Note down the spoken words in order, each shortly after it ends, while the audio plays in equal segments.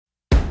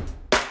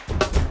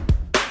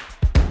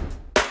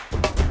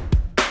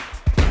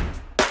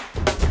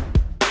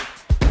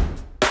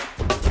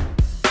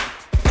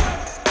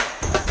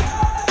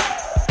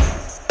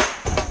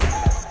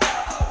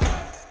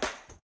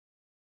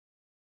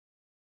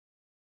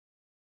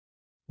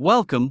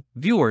Welcome,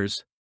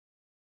 viewers.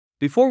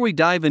 Before we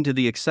dive into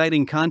the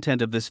exciting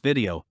content of this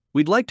video,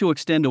 we'd like to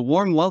extend a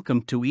warm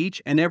welcome to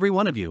each and every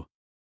one of you.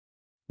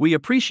 We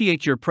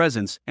appreciate your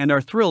presence and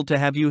are thrilled to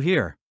have you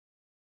here.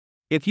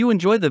 If you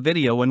enjoy the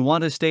video and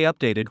want to stay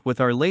updated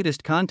with our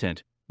latest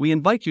content, we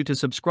invite you to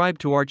subscribe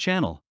to our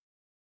channel.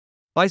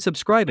 By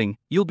subscribing,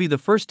 you'll be the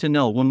first to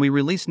know when we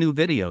release new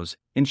videos,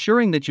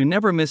 ensuring that you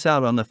never miss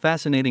out on the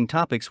fascinating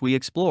topics we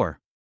explore.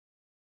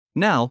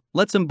 Now,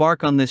 let's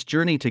embark on this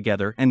journey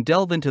together and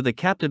delve into the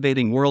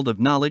captivating world of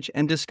knowledge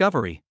and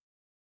discovery.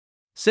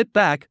 Sit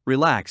back,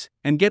 relax,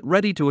 and get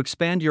ready to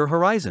expand your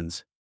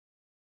horizons.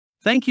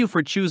 Thank you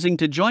for choosing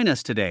to join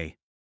us today.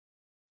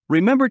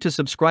 Remember to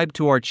subscribe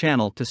to our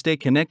channel to stay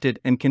connected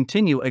and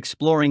continue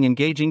exploring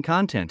engaging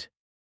content.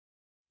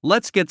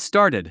 Let's get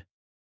started.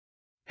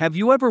 Have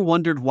you ever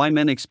wondered why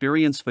men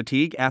experience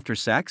fatigue after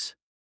sex?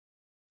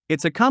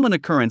 It's a common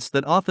occurrence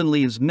that often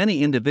leaves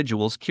many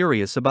individuals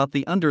curious about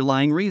the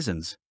underlying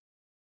reasons.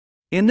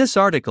 In this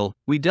article,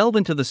 we delve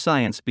into the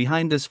science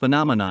behind this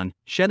phenomenon,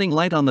 shedding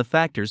light on the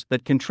factors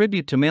that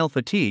contribute to male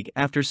fatigue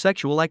after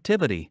sexual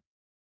activity.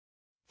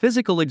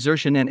 Physical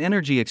exertion and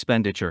energy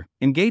expenditure.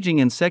 Engaging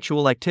in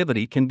sexual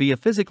activity can be a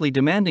physically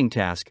demanding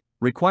task,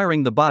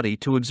 requiring the body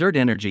to exert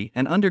energy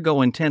and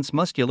undergo intense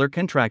muscular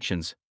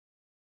contractions.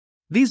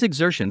 These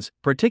exertions,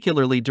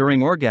 particularly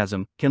during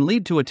orgasm, can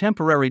lead to a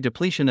temporary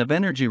depletion of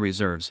energy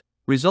reserves,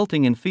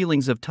 resulting in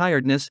feelings of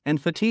tiredness and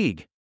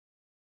fatigue.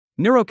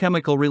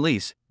 Neurochemical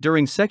release.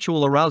 During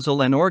sexual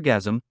arousal and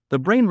orgasm, the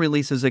brain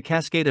releases a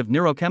cascade of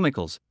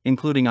neurochemicals,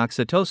 including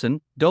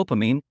oxytocin,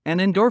 dopamine, and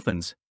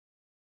endorphins.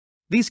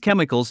 These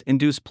chemicals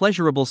induce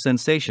pleasurable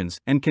sensations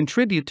and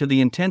contribute to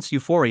the intense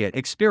euphoria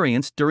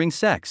experienced during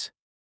sex.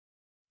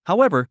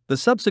 However, the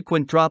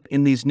subsequent drop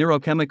in these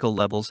neurochemical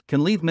levels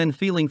can leave men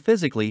feeling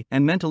physically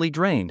and mentally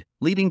drained,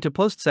 leading to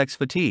post-sex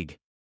fatigue.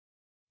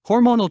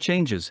 Hormonal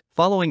changes.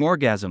 Following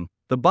orgasm,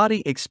 the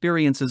body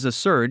experiences a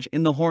surge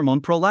in the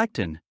hormone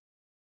prolactin.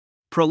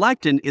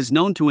 Prolactin is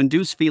known to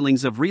induce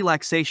feelings of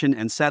relaxation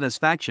and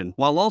satisfaction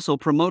while also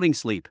promoting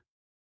sleep.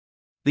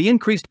 The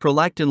increased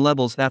prolactin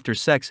levels after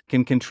sex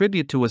can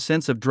contribute to a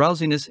sense of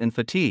drowsiness and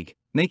fatigue,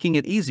 making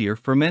it easier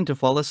for men to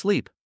fall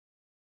asleep.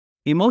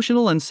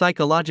 Emotional and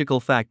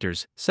psychological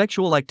factors.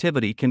 Sexual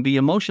activity can be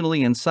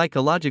emotionally and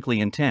psychologically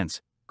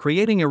intense,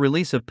 creating a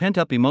release of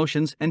pent-up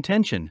emotions and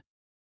tension.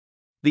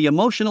 The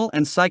emotional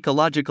and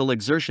psychological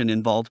exertion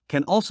involved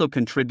can also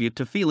contribute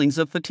to feelings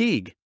of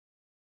fatigue.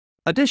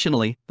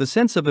 Additionally, the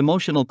sense of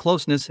emotional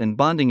closeness and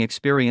bonding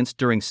experienced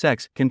during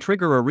sex can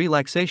trigger a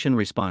relaxation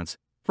response,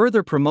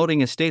 further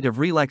promoting a state of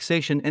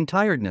relaxation and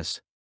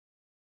tiredness.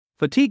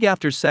 Fatigue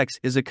after sex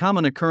is a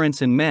common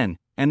occurrence in men,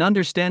 and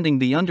understanding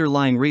the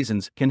underlying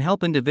reasons can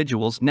help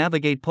individuals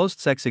navigate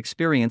post-sex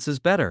experiences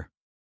better.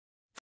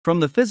 From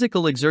the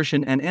physical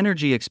exertion and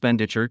energy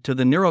expenditure to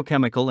the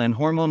neurochemical and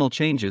hormonal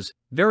changes,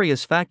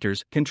 various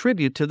factors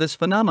contribute to this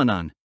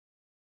phenomenon.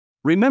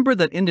 Remember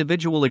that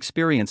individual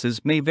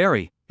experiences may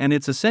vary, and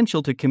it's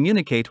essential to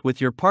communicate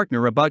with your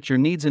partner about your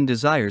needs and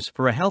desires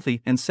for a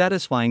healthy and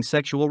satisfying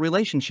sexual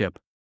relationship.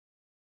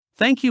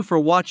 Thank you for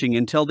watching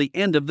until the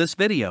end of this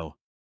video.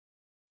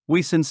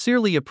 We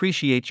sincerely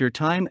appreciate your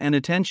time and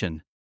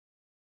attention.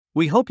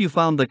 We hope you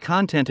found the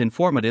content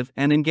informative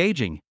and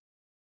engaging.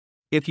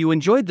 If you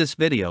enjoyed this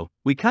video,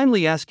 we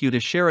kindly ask you to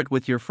share it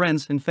with your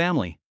friends and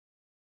family.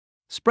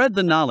 Spread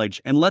the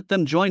knowledge and let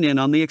them join in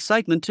on the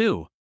excitement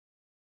too.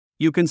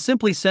 You can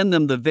simply send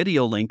them the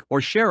video link or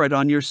share it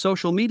on your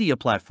social media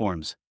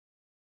platforms.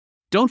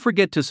 Don't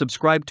forget to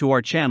subscribe to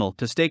our channel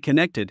to stay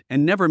connected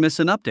and never miss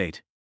an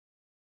update.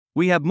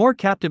 We have more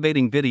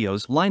captivating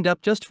videos lined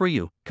up just for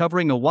you,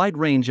 covering a wide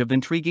range of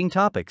intriguing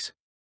topics.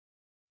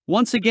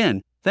 Once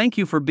again, thank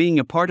you for being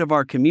a part of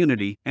our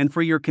community and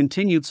for your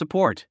continued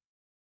support.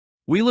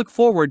 We look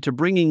forward to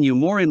bringing you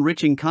more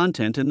enriching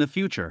content in the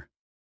future.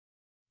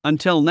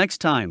 Until next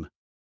time,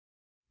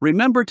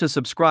 remember to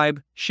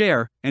subscribe,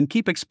 share, and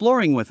keep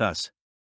exploring with us.